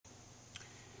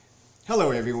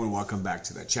Hello everyone, welcome back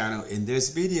to the channel. In this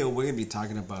video, we're going to be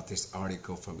talking about this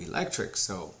article from Electric.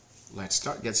 So let's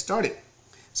get started.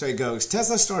 So it goes,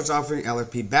 Tesla starts offering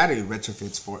LFP battery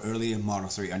retrofits for earlier Model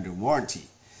 3 under warranty.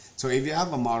 So if you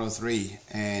have a Model 3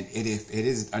 and if it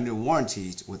is under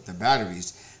warranty with the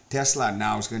batteries, Tesla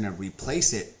now is going to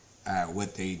replace it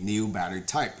with a new battery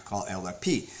type called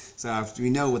LFP. So as we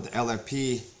know with the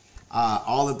LFP,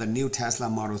 all of the new Tesla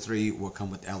Model 3 will come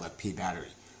with LFP battery.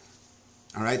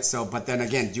 All right, so but then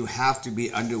again, you have to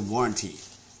be under warranty.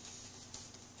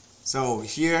 So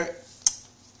here,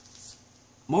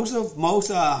 Model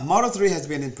 3 has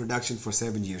been in production for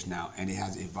 7 years now, and it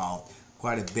has evolved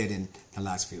quite a bit in the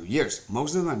last few years.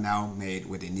 Most of them are now made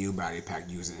with a new battery pack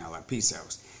using LFP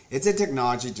cells. It's a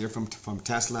technology different from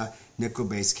Tesla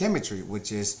nickel-based chemistry,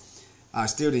 which is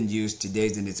still in use today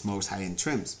in its most high-end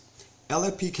trims.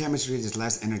 LFP chemistry is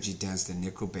less energy dense than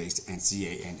nickel-based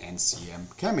NCA and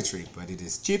NCM chemistry, but it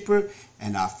is cheaper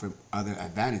and offers other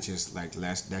advantages like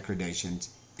less degradation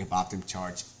if often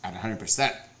charged at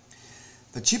 100%.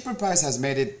 The cheaper price has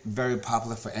made it very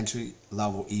popular for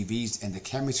entry-level EVs, and the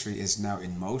chemistry is now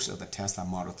in most of the Tesla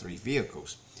Model 3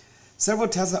 vehicles. Several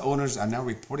Tesla owners are now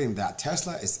reporting that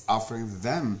Tesla is offering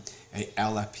them a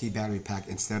LFP battery pack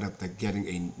instead of getting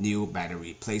a new battery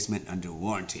replacement under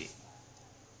warranty.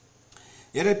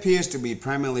 It appears to be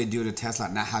primarily due to Tesla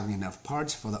not having enough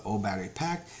parts for the old battery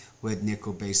pack with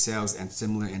nickel-based cells and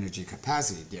similar energy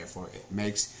capacity. Therefore, it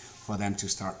makes for them to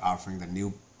start offering the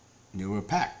newer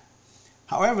pack.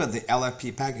 However, the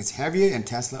LFP pack is heavier, and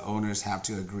Tesla owners have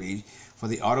to agree for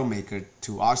the automaker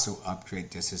to also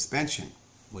upgrade the suspension,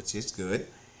 which is good.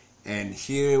 And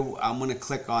here I'm going to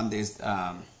click on this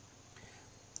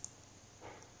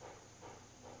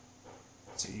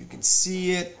so you can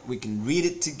see it. We can read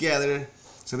it together.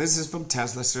 So this is from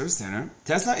Tesla Service Center.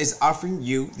 Tesla is offering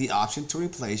you the option to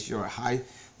replace your high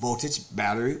voltage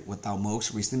battery with our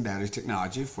most recent battery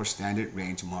technology for standard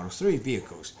range Model 3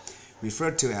 vehicles,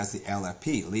 referred to as the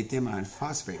LFP, lithium iron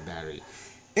phosphate battery.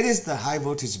 It is the high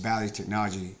voltage battery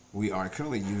technology we are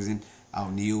currently using our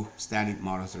new standard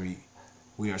Model 3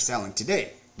 we are selling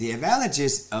today. The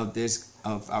advantages of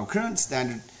our current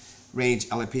standard range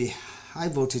LFP high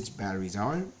voltage batteries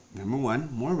are: number one,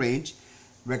 more range,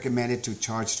 recommended to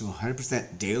charge to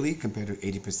 100% daily compared to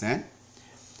 80%.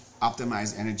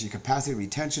 Optimized energy capacity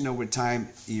retention over time,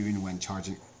 even when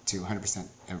charging to 100%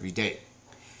 every day.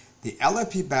 The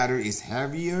LFP battery is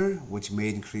heavier, which may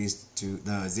increase to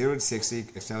the 0 to 60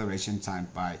 acceleration time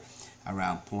by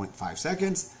around 0.5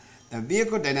 seconds. The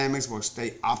vehicle dynamics will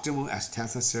stay optimal as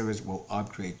Tesla service will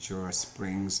upgrade your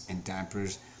springs and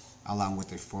dampers along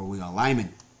with a four-wheel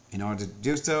alignment. In order to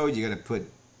do so, you got to put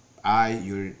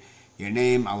your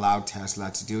name, allow Tesla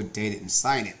to do it, date it, and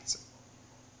sign it.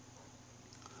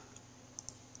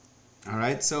 All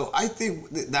right, so I think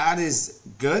that is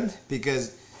good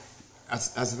because,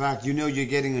 as a fact, you know you're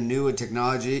getting a newer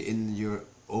technology in your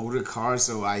older car.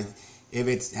 So if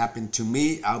it's happened to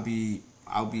me, I'll be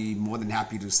more than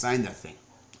happy to sign that thing.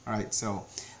 All right, so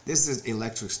this is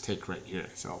Electric's take right here.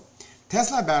 So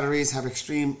Tesla batteries have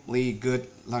extremely good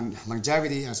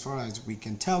longevity as far as we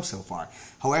can tell so far.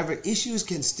 However, issues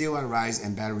can still arise,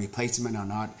 and battery replacement are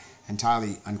not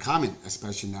entirely uncommon,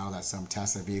 especially now that some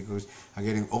Tesla vehicles are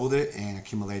getting older and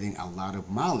accumulating a lot of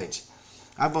mileage.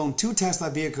 I've owned 2 Tesla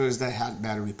vehicles that had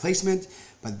battery replacement,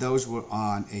 but those were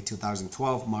on a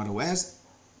 2012 Model S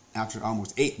after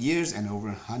almost 8 years and over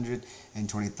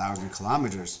 120,000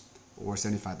 kilometers. Or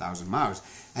 75,000 miles,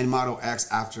 and Model X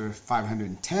after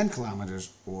 510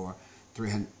 kilometers or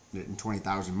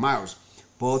 320,000 miles.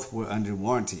 Both were under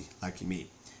warranty, like me.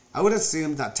 I would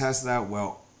assume that Tesla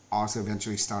will also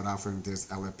eventually start offering this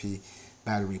LFP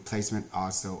battery replacement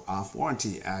also off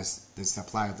warranty as the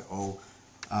supply of the old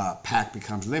pack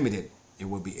becomes limited. It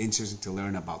will be interesting to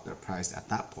learn about their price at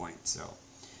that point.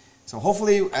 So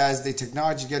hopefully, as the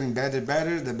technology is getting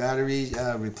better, the battery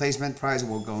replacement price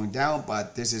will go down.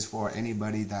 But this is for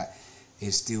anybody that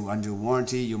is still under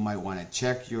warranty. You might want to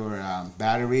check your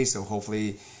battery. So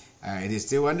hopefully, it is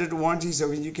still under the warranty,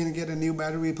 so you can get a new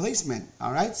battery replacement.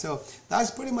 All right. So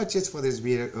that's pretty much it for this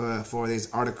video, for this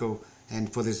article, and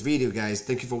for this video, guys.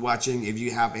 Thank you for watching. If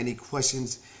you have any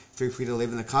questions, feel free to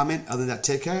leave in the comment. Other than that,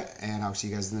 take care, and I'll see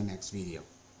you guys in the next video.